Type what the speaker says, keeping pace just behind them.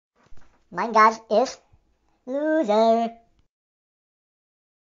My guess is loser.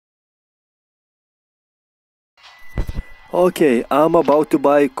 Okay, I'm about to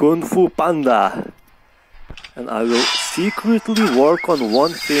buy Kung Fu Panda. And I will secretly work on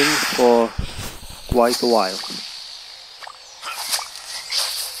one thing for quite a while.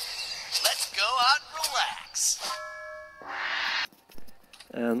 Let's go out and relax.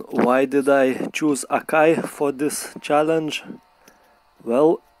 And why did I choose Akai for this challenge?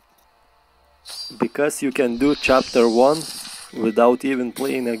 Well, because you can do chapter 1 without even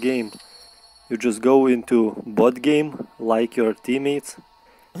playing a game. You just go into bot game like your teammates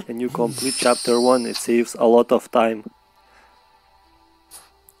and you complete chapter 1. It saves a lot of time.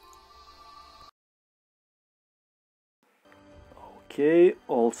 Okay,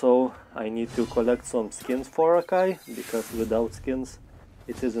 also I need to collect some skins for Akai, because without skins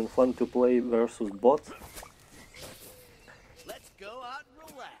it isn't fun to play versus bots. Let's go out and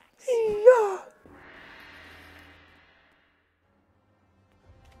relax. Yeah.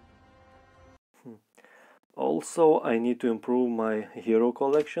 Also, I need to improve my hero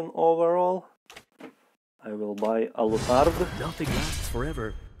collection overall. I will buy Alucard. Nothing lasts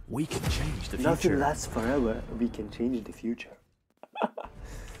forever. We can change the future. Nothing lasts forever. We can change the future.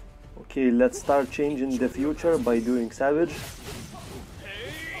 Okay, let's start changing the future by doing Savage.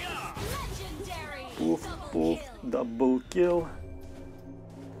 Poof, poof, double kill.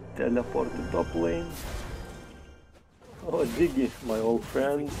 Teleport to top lane. Oh, Diggy, my old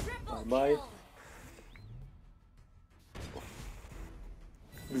friend. Bye bye.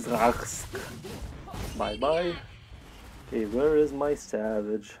 Zraksk. Bye bye. Okay, where is my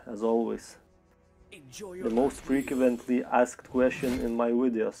Savage? As always. The most frequently asked question in my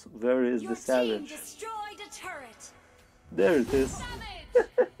videos. Where is the Savage? There it is.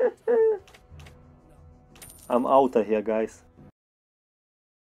 I'm out of here, guys.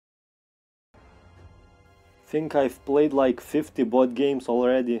 Think I've played like 50 bot games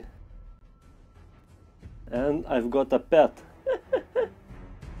already. And I've got a pet.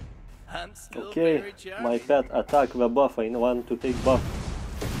 Okay, my pet, attack the buff. I want to take buff.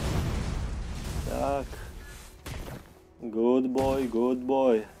 Attack. Good boy, good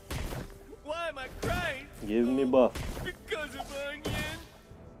boy. Why am I crying? Give me buff. Because of onion.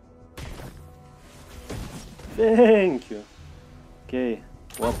 Thank you. Okay,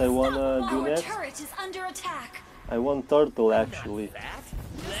 what I wanna do next? Turret is under attack. I want turtle actually. Let's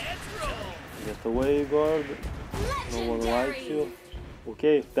roll. Get away, guard. No one likes you.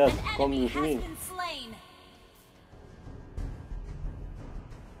 Okay, pet, come with me.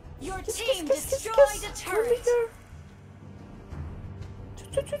 Your team destroyed a turret.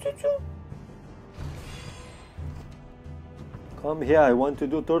 Come here, I want to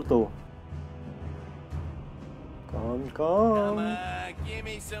do turtle. Come, Come come. on, give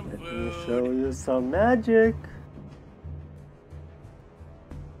me some Let me food. show you some magic.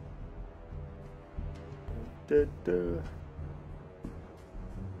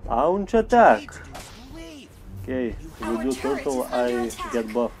 Launch attack. Okay, you do turtle, I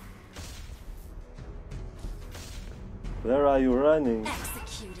get buff. Where are you running?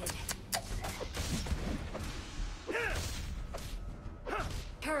 Executed.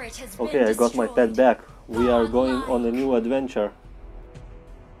 Turret has been Okay, I got my pet destroyed. back. We are going on a new adventure.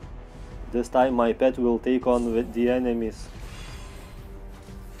 This time my pet will take on with the enemies.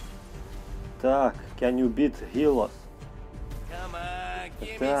 Attack, can you beat Helos? Come on,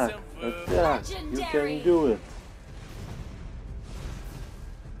 give Attack, me some food. attack, you can do it.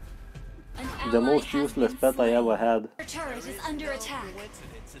 An The ally most has useless been pet I ever had. Your turret is under attack.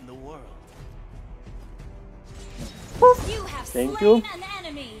 Coincidence in the world. You have Thank slain you. an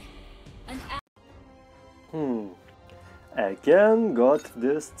enemy. Again got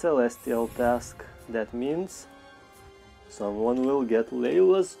this celestial task. That means someone will get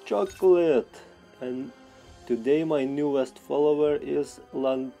Layla's chocolate. And today my newest follower is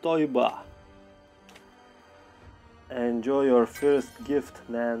Lantoiba. Enjoy your first gift,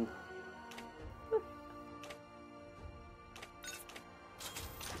 man.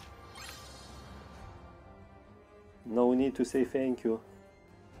 No need to say thank you.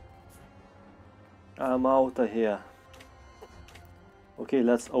 I'm out of here. Okay,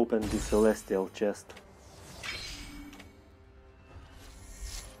 let's open the celestial chest.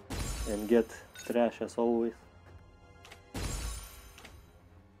 And get trash as always.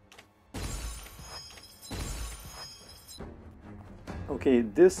 Okay,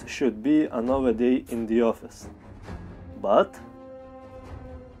 this should be another day in the office. But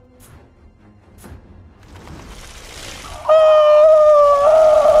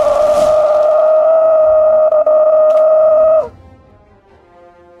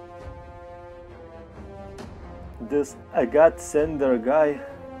this Agat sender guy.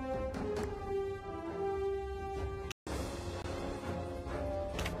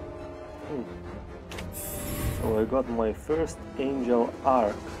 So I got my first angel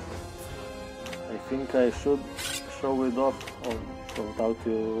arc. I think I should show it off. Oh, shout out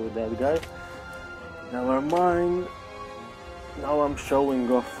to that guy. Never mind. Now I'm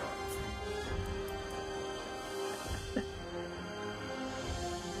showing off.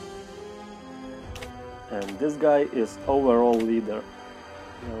 And this guy is overall leader.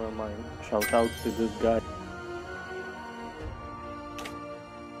 Never mind. Shout out to this guy.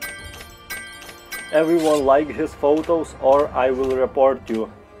 Everyone like his photos or I will report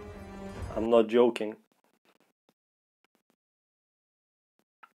you. I'm not joking.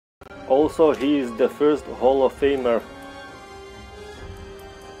 Also, he is the first Hall of Famer.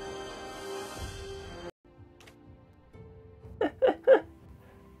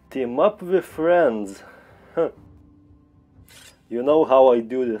 Team up with friends. You know how I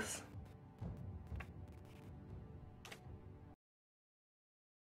do this.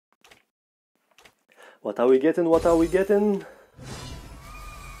 What are we getting? What are we getting?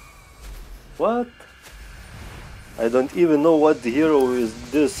 What? I don't even know what hero is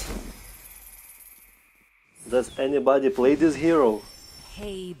this. Does anybody play this hero?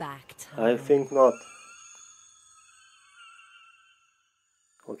 Payback time. I think not.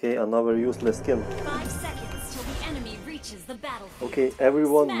 Okay, another useless skin. 5 seconds till the enemy reaches the battlefield. Okay,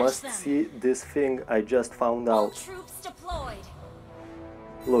 everyone Smash must them. see this thing I just found All out. troops deployed.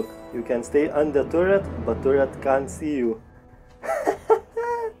 Look, you can stay under turret, but turret can't see you.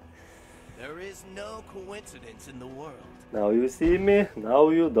 There is no coincidence in the world. Now you see me, now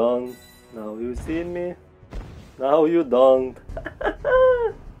you don't. Now you see me, now you don't.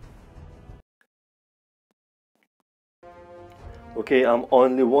 Okay, I'm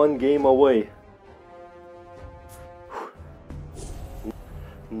only one game away.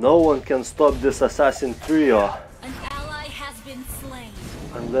 No one can stop this assassin trio. An ally has been slain.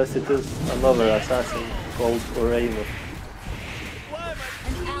 Unless it is another assassin called Uranus.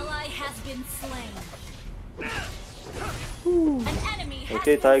 An ally has been slain. An enemy has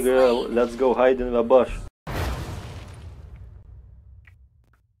Okay, been Tiger, slain. let's go hide in the bush.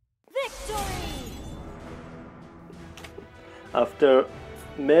 Victory! After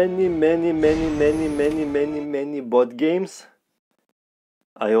many bot games,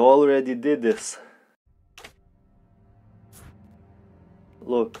 I already did this.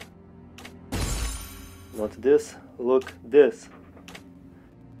 Look. Not this, look this.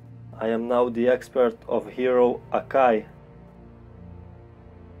 I am now the expert of hero Akai.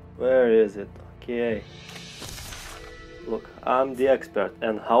 Where is it? Okay. Look, I'm the expert.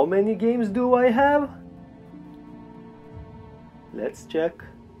 And how many games do I have? Let's check.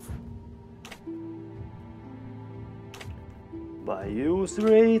 By use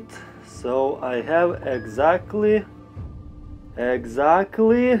rate. So I have exactly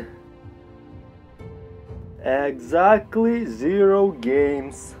 0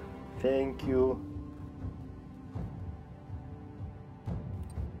 games. Thank you.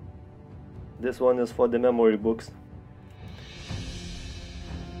 This one is for the memory books.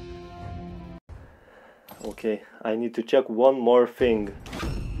 Okay, I need to check one more thing.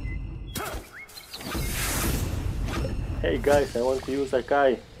 Hey guys, I want to use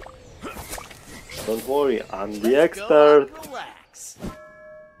Akai. Don't worry, I'm the Let's go expert. out and relax.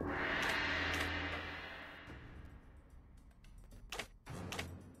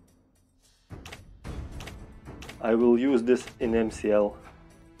 I will use this in MCL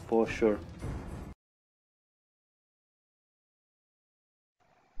for sure.